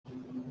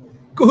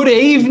Good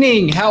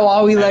evening. How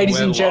are we, ladies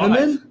and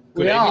gentlemen? Live.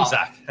 Good evening,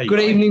 Zach. Good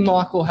evening,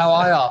 Michael. How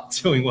are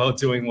you? Doing well,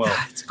 doing well.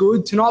 It's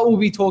good. Tonight we'll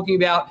be talking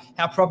about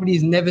how property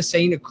has never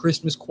seen a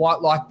Christmas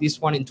quite like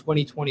this one in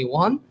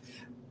 2021.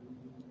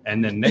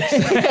 And then next,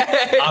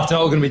 after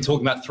we're going to be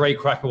talking about 3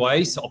 cracker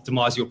ways to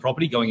optimize your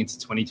property going into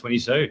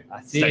 2022.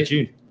 Stay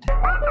tuned.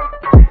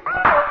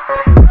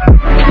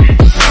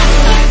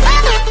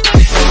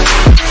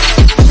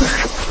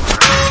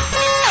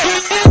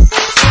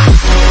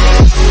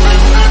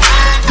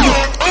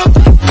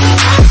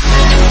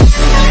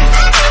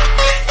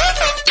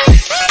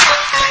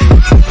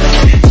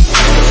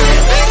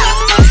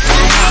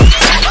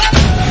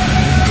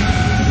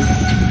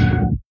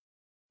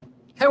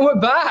 And we're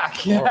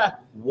back. Yeah.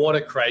 What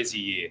a crazy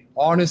year.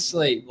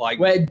 Honestly,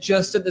 we're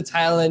just at the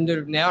tail end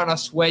of now, and I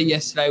swear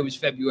yesterday was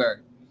February.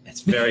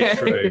 It's very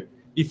true.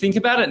 You think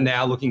about it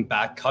now, looking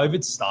back,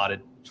 COVID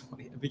started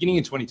beginning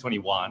in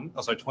 2021,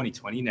 also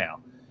 2020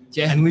 now.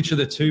 Yeah. And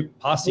literally the 2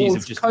 past years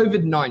have just...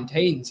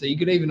 COVID-19, so you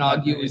could even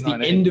argue it was the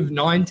end of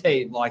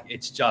 19.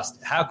 It's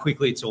just how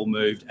quickly it's all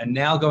moved. And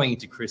now going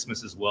into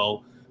Christmas as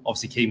well,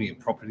 obviously keeping it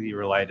property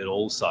related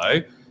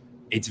also,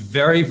 it's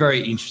very, very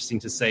interesting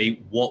to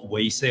see what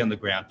we see on the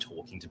ground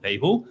talking to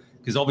people,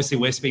 because obviously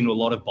we're speaking to a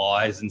lot of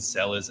buyers and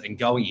sellers, and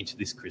going into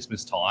this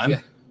Christmas time,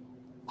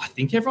 I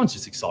think everyone's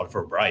just excited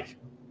for a break.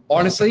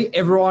 Honestly,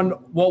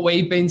 what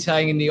we've been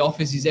saying in the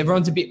office is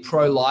everyone's a bit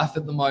pro-life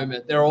at the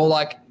moment. They're all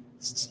like,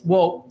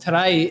 well,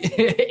 today,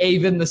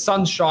 even the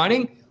sun's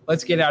shining,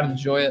 let's get out and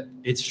enjoy it.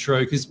 It's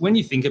true, because when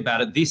you think about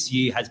it, this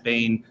year has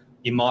been,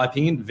 in my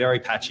opinion, very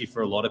patchy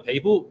for a lot of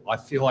people. I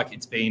feel like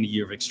it's been a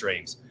year of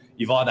extremes.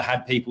 You've either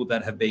had people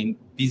that have been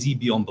busy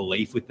beyond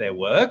belief with their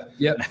work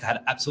and have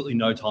had absolutely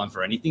no time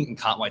for anything and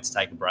can't wait to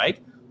take a break,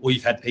 or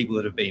you've had people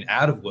that have been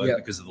out of work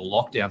because of the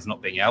lockdowns,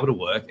 not being able to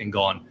work, and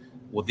gone,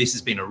 well, this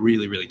has been a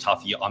really, really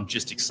tough year. I'm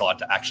just excited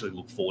to actually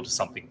look forward to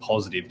something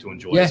positive to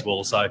enjoy as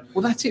well. So,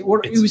 well, that's it.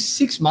 It was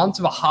 6 months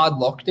of a hard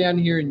lockdown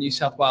here in New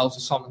South Wales or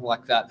something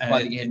like that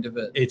by the end of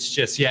it. It's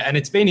just, and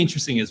it's been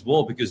interesting as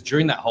well, because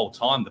during that whole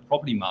time, the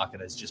property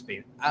market has just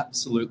been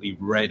absolutely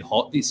red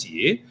hot this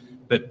year.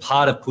 But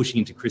part of pushing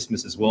into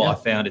Christmas as well, I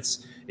found it's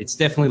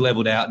definitely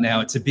leveled out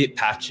now. It's a bit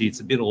patchy. It's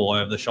a bit all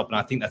over the shop. And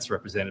I think that's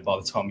represented by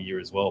the time of year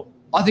as well.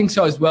 I think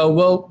so as well.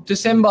 Well,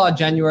 December,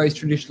 January is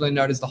traditionally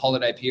known as the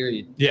holiday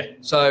period. Yeah.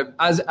 So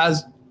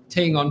as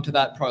teeing on to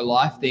that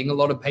pro-life thing, a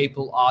lot of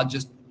people are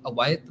just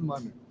away at the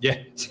moment. Yeah,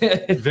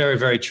 very,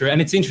 very true. And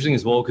it's interesting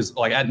as well, because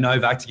at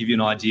Novak, to give you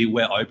an idea,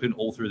 we're open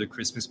all through the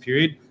Christmas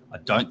period. I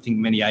don't think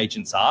many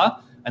agents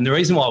are. And the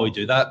reason why we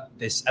do that,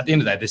 at the end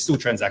of the day, there's still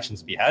transactions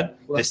to be had.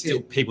 Well, there's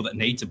still people that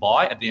need to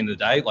buy at the end of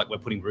the day. We're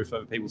putting roof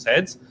over people's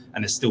heads,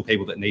 and there's still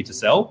people that need to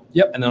sell.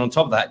 Yep. And then on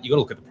top of that, you got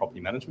to look at the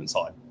property management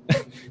side.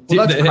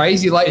 Well, that's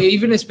crazy.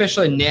 Even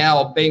especially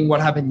now, being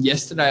what happened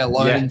yesterday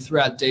alone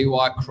throughout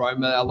DY,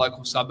 Cromer, our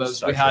local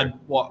suburbs, we had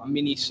a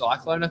mini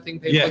cyclone, I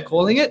think people are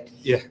calling it.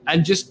 Yeah.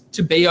 And just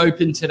to be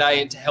open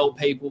today and to help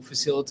people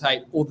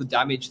facilitate all the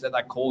damage that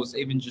caused,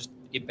 even just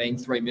it being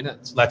 3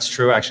 minutes. That's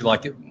true,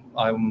 actually.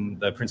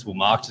 The principal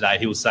Mark today,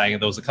 he was saying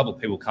there was a couple of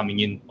people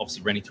coming in,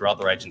 obviously renting through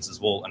other agents as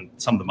well, and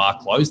some of them are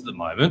closed at the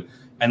moment,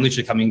 and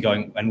literally coming in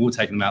going, and we're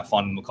taking them out,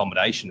 finding them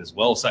accommodation as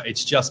well. So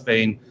it's just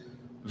been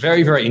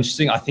very, very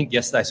interesting. I think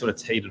yesterday sort of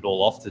teed it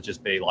all off to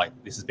just be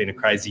this has been a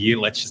crazy year.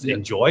 Let's just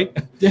enjoy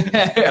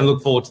and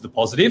look forward to the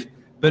positive.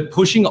 But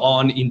pushing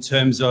on in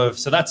terms of,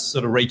 so that's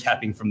sort of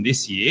recapping from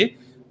this year,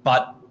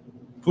 but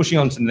pushing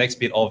on to the next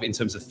bit in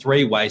terms of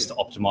 3 ways to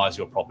optimize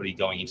your property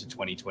going into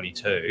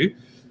 2022.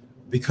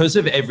 Because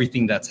of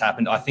everything that's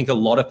happened, I think a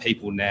lot of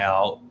people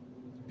now,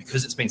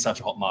 because it's been such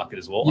a hot market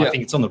as well, I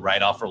think it's on the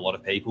radar for a lot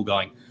of people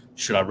going,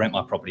 should I rent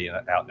my property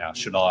out now?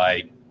 Should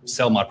I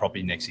sell my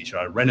property next year? Should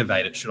I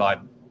renovate it?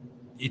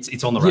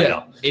 It's on the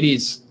radar. It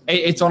is.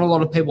 It's on a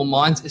lot of people's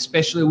minds,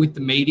 especially with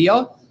the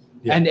media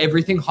and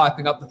everything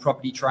hyping up the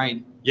property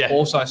train. Yeah.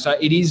 Also, so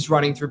it is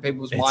running through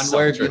people's mind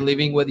wherever you're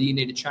living, whether you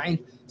need to change,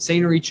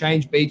 scenery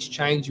change, beach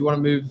change, you want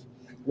to move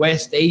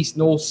west, east,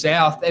 north,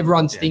 south.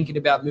 Everyone's thinking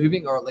about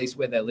moving, or at least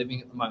where they're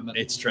living at the moment.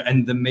 It's true.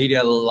 And the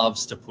media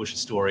loves to push a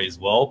story as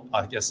well.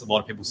 I guess a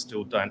lot of people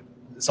still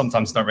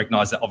sometimes don't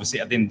recognize that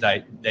obviously at the end of the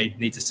day, they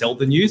need to sell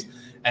the news.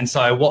 And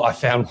so what I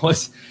found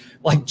was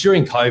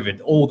during COVID,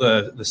 all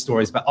the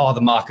stories about,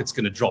 the market's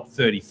going to drop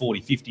 30,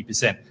 40,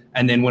 50%.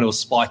 And then when it was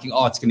spiking,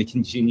 it's going to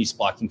continue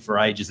spiking for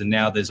ages. And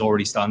now there's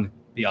already starting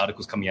the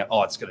articles coming out,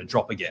 it's going to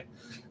drop again.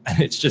 And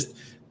it's just,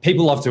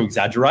 people love to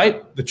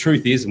exaggerate. The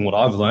truth is, and what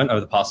I've learned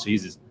over the past few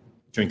years is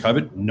during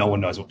COVID, no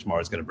one knows what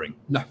tomorrow is going to bring.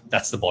 No.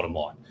 That's the bottom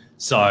line.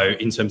 So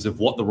in terms of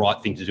what the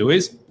right thing to do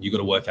is, you got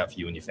to work out for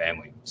you and your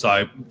family.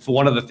 So for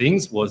one of the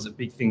things was a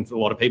big thing for a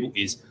lot of people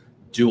is,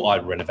 do I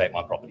renovate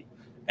my property?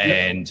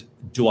 And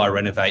do I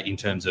renovate in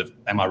terms of,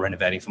 am I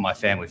renovating for my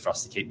family for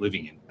us to keep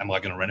living in? Am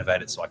I going to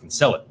renovate it so I can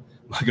sell it?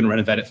 Am I going to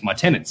renovate it for my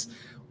tenants?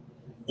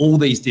 All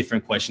these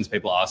different questions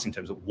people ask in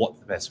terms of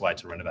what's the best way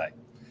to renovate.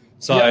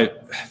 So,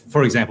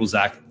 for example,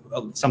 Zach,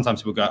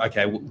 sometimes people go,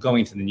 okay, well,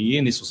 going into the new year,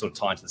 and this will sort of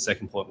tie into the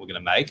second point we're going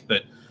to make,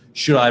 but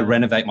should I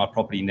renovate my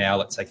property now,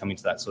 let's say coming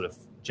to that sort of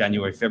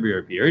January,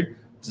 February period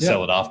to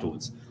sell it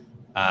afterwards?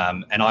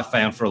 And I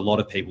found for a lot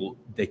of people,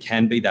 there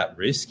can be that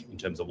risk in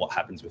terms of what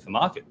happens with the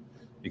market,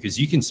 because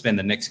you can spend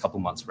the next couple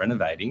of months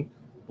renovating,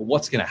 but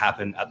what's going to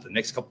happen at the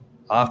next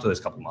after those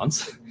couple of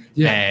months?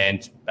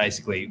 And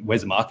basically,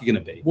 where's the market going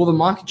to be? Well, the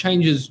market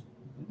changes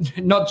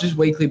not just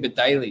weekly, but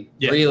daily,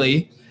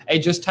 really. It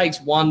just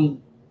takes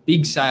one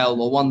big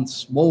sale or one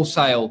small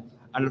sale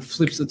and it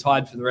flips the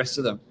tide for the rest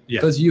of them.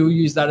 Because you'll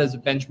use that as a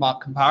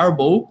benchmark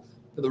comparable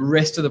for the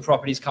rest of the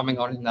properties coming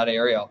on in that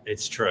area.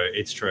 It's true.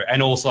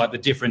 And also, like, the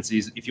difference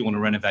is if you want to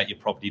renovate your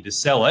property to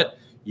sell it,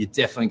 you're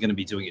definitely going to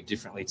be doing it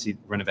differently to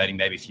renovating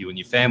maybe for you and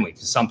your family.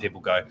 Because some people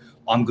go,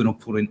 I'm going to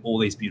put in all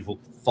these beautiful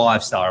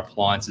 5-star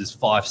appliances,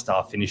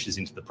 5-star finishes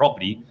into the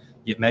property.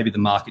 Yet maybe the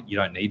market, you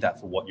don't need that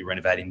for what you're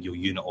renovating your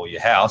unit or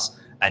your house,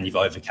 and you've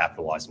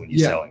overcapitalized when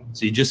you're selling.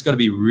 So you just got to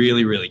be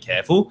really, really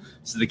careful.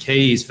 So the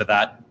key is for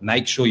that,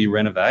 make sure you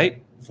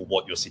renovate for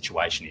what your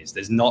situation is.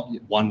 There's not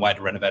one way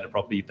to renovate a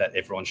property that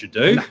everyone should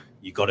do.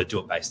 You got to do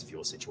it based off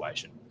your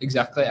situation.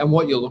 Exactly. And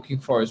what you're looking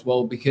for as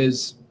well,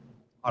 because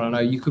I don't know,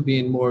 you could be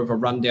in more of a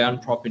rundown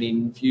property,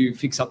 and if you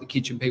fix up the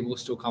kitchen, people will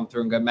still come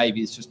through and go,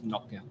 maybe it's just a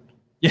knockdown.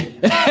 Yeah,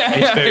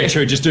 it's very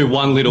true. Just do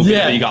one little bit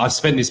where you go, I've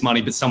spent this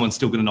money, but someone's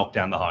still going to knock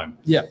down the home.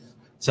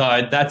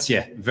 So that's,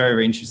 very,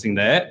 very interesting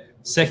there.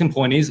 Second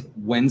point is,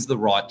 when's the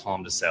right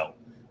time to sell?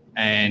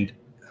 And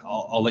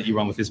I'll let you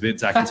run with this a bit,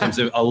 Zach, in terms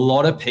of a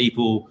lot of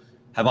people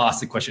have asked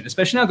the question,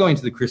 especially now going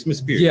into the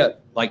Christmas period,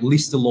 like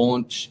list to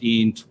launch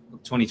in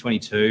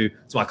 2022.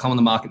 So I come on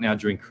the market now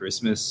during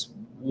Christmas.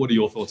 What are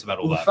your thoughts about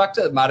all that? The fact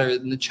of the matter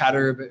and the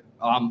chatter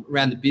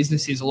around the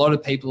business is a lot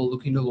of people are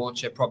looking to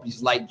launch their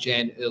properties late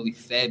Jan, early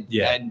Feb.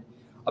 And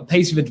a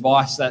piece of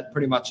advice that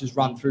pretty much has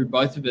run through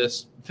both of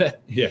us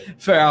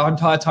for our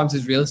entire times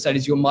as real estate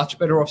is you're much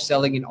better off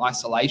selling in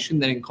isolation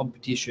than in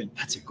competition.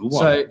 That's a good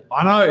one. So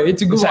I know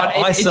it's a good one.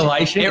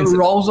 Isolation. It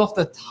rolls off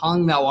the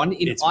tongue, that one.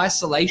 In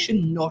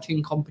isolation, not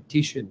in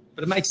competition.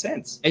 But it makes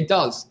sense. It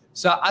does.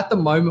 So at the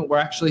moment, we're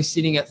actually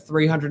sitting at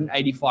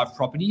 385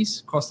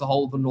 properties across the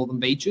whole of the Northern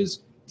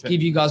Beaches. To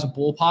give you guys a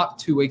ballpark,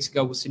 2 weeks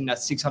ago, we're sitting at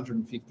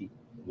 650.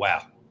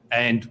 Wow.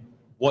 And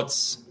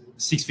what's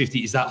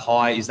 650? Is that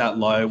high? Is that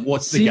low?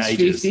 What's the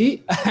gauges?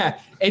 650.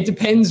 It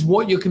depends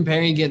what you're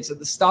comparing against. At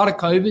the start of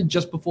COVID,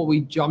 just before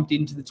we jumped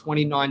into the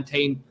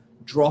 2019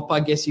 drop, I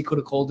guess you could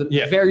have called it, at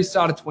the very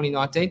start of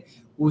 2019,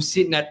 we were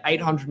sitting at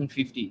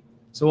 850.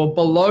 So we're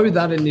below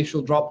that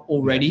initial drop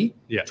already.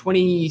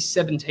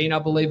 2017, I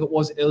believe it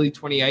was, early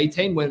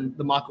 2018, when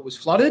the market was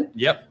flooded.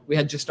 We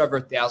had just over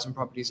 1,000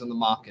 properties on the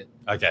market.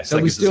 Okay, so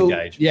that gives us a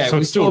gauge. So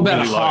we're still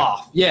about really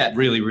half. Low.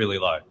 Really, really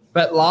low.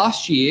 But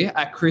last year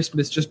at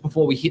Christmas, just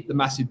before we hit the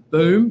massive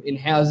boom in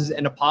houses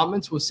and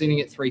apartments, we're sitting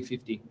at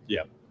 350.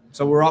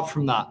 So we're up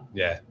from that.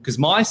 Because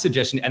my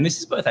suggestion, and this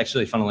is both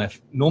actually, funnily enough,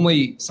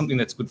 normally something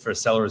that's good for a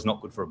seller is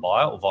not good for a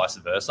buyer or vice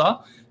versa.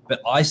 But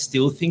I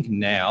still think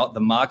now the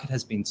market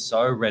has been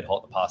so red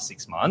hot the past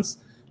 6 months.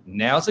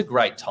 Now's a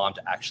great time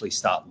to actually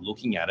start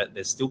looking at it.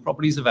 There's still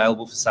properties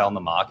available for sale on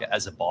the market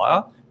as a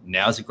buyer.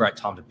 Now's a great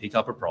time to pick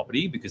up a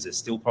property because there's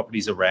still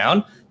properties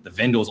around. The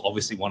vendors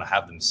obviously want to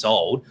have them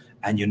sold,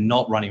 and you're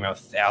not running around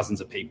with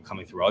thousands of people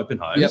coming through open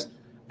homes.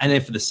 And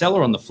then for the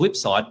seller on the flip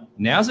side,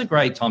 now's a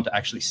great time to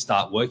actually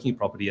start working your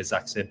property, as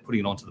Zach said, putting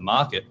it onto the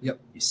market. You're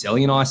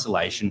selling in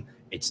isolation.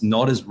 It's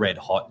not as red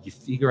hot. You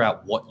figure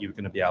out what you're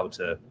going to be able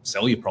to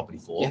sell your property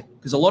for.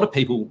 Because a lot of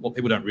people, what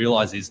people don't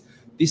realize is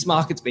this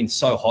market's been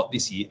so hot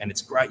this year, and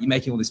it's great. You're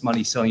making all this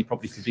money selling your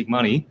property for big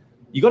money.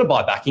 You got to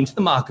buy back into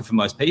the market for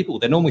most people.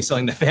 They're normally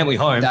selling their family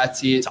home.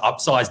 That's it. To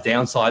upsize,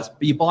 downsize,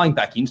 but you're buying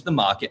back into the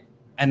market.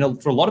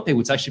 And for a lot of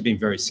people, it's actually been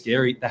very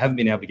scary. They haven't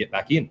been able to get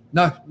back in.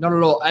 No, not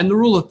at all. And the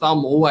rule of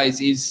thumb always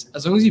is,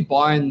 as long as you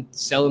buy and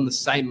sell in the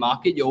same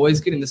market, you're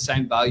always getting the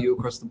same value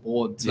across the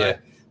board. So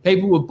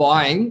people were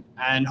buying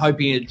and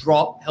hoping it'd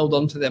drop, held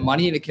on to their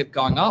money, and it kept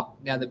going up.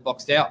 Now they're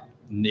boxed out.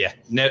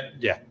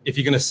 If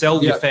you're going to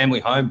sell your family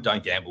home,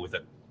 don't gamble with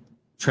it.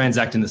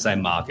 Transact in the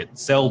same market.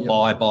 Sell,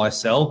 buy,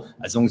 sell.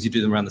 As long as you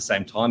do them around the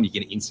same time, you're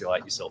going to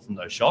insulate yourself from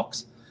those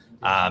shocks.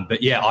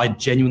 I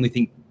genuinely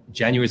think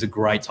January is a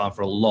great time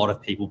for a lot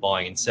of people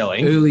buying and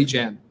selling. Early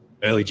Jan.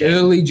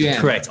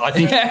 Correct. I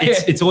think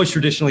it's always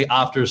traditionally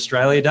after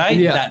Australia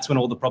Day. That's when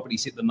all the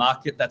properties hit the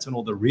market. That's when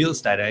all the real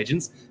estate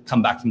agents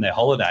come back from their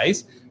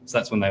holidays. So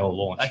that's when they all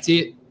launch. That's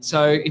it.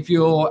 So if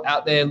you're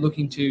out there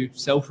looking to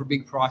sell for a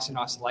big price in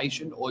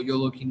isolation, or you're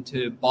looking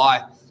to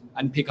buy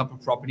and pick up a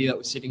property that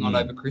was sitting on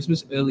over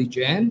Christmas, early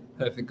Jan,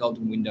 perfect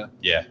golden window.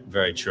 Yeah,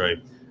 very true.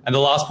 And the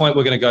last point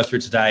we're going to go through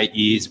today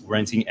is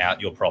renting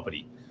out your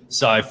property.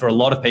 So for a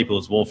lot of people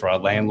as well, for our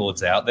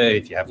landlords out there,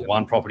 if you have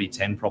one property,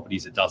 10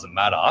 properties, it doesn't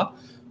matter.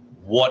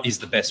 What is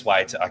the best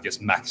way to,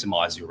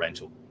 maximize your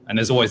rental? And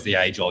there's always the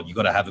age old, you've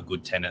got to have a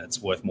good tenant. It's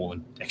worth more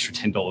than extra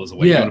 $10 a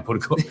week. You want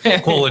to put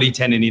a quality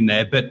tenant in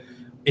there. But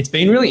it's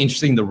been really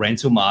interesting, the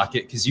rental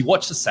market, because you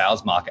watch the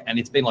sales market and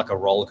it's been like a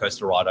roller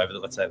coaster ride over,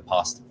 let's say, the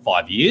past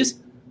 5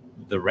 years.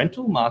 The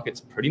rental market's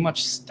pretty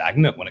much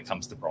stagnant when it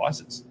comes to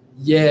prices.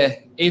 Yeah.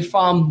 If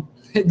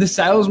the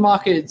sales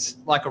market's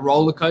like a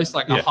roller coaster,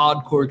 like a Yeah.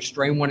 hardcore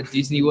extreme one at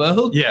Disney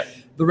World. Yeah.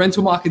 The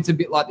rental market's a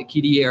bit like the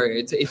kiddie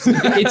area.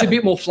 It's a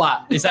bit more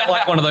flat. Is that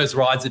like one of those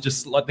rides that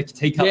just like the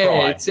teacup Yeah,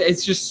 ride?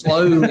 it's just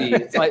slowly.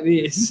 It's like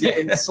this.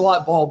 It's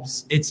like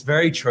Bob's. It's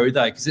very true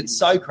though, because it's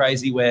so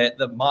crazy where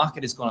the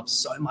market has gone up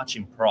so much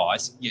in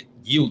price, yet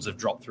yields have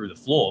dropped through the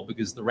floor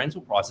because the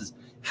rental prices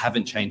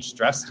haven't changed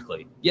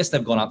drastically. Yes,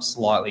 they've gone up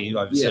slightly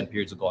over certain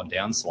periods, have gone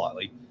down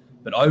slightly,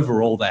 but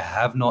overall they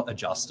have not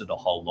adjusted a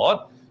whole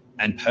lot.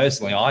 And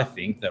personally, I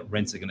think that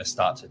rents are going to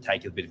start to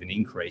take a bit of an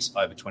increase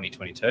over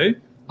 2022.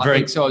 I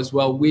think so as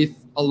well, with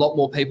a lot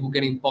more people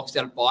getting boxed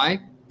out of buying,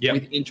 Yep.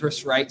 with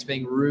interest rates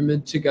being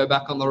rumoured to go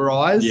back on the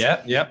rise.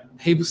 Yeah.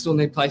 People still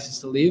need places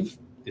to live.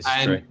 This is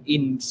And true.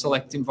 in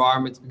select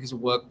environments, because of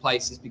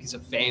workplaces, because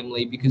of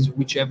family, because of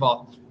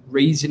whichever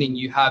reasoning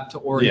you have to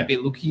already be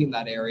looking in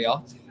that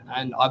area.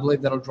 And I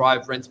believe that'll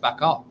drive rents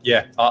back up.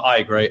 Yeah, I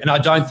agree. And I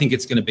don't think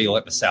it's going to be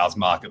like the sales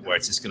market where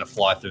it's just going to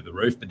fly through the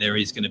roof, but there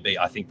is going to be,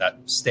 I think, that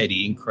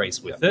steady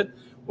increase with it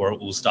where it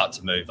will start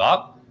to move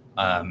up.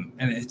 And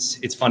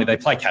it's funny, they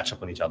play catch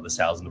up on each other, the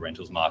sales and the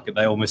rentals market.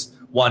 They almost,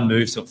 one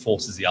moves, so it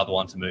forces the other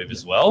one to move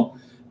as well.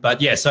 But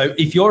yeah, so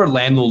if you're a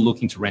landlord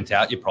looking to rent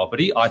out your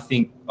property, I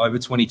think over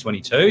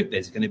 2022,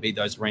 there's going to be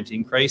those rent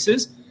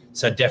increases.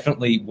 So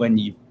definitely when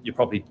your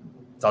property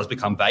does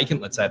become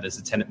vacant, let's say there's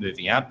a tenant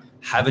moving out,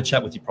 have a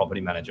chat with your property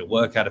manager,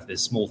 work out if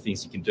there's small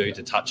things you can do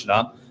to touch it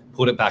up,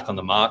 put it back on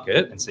the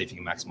market and see if you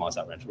can maximize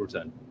that rental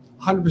return.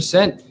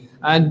 100%.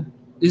 And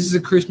this is a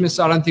Christmas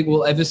I don't think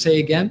we'll ever see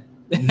again.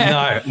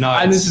 No.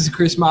 And this is a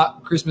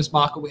Christmas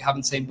market we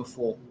haven't seen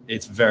before.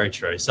 It's very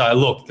true. So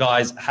look,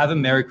 guys, have a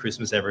Merry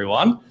Christmas,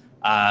 everyone.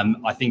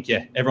 I think,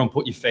 everyone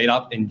put your feet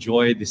up,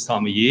 enjoy this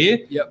time of year.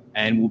 Yep.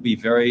 And we'll be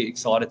very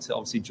excited to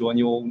obviously join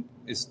you all.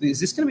 Is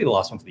this going to be the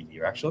last one for the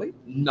year, actually?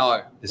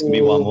 No. There's going to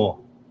be one more.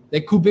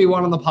 There could be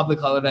one on the public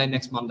holiday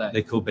next Monday.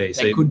 There could be.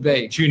 There could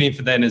be. Tune in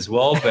for then as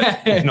well.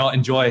 But if not,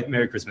 enjoy.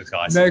 Merry Christmas,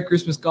 guys. Merry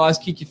Christmas, guys.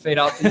 Kick your feet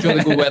up. Enjoy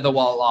the good weather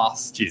while it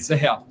lasts. Cheers. See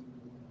ya.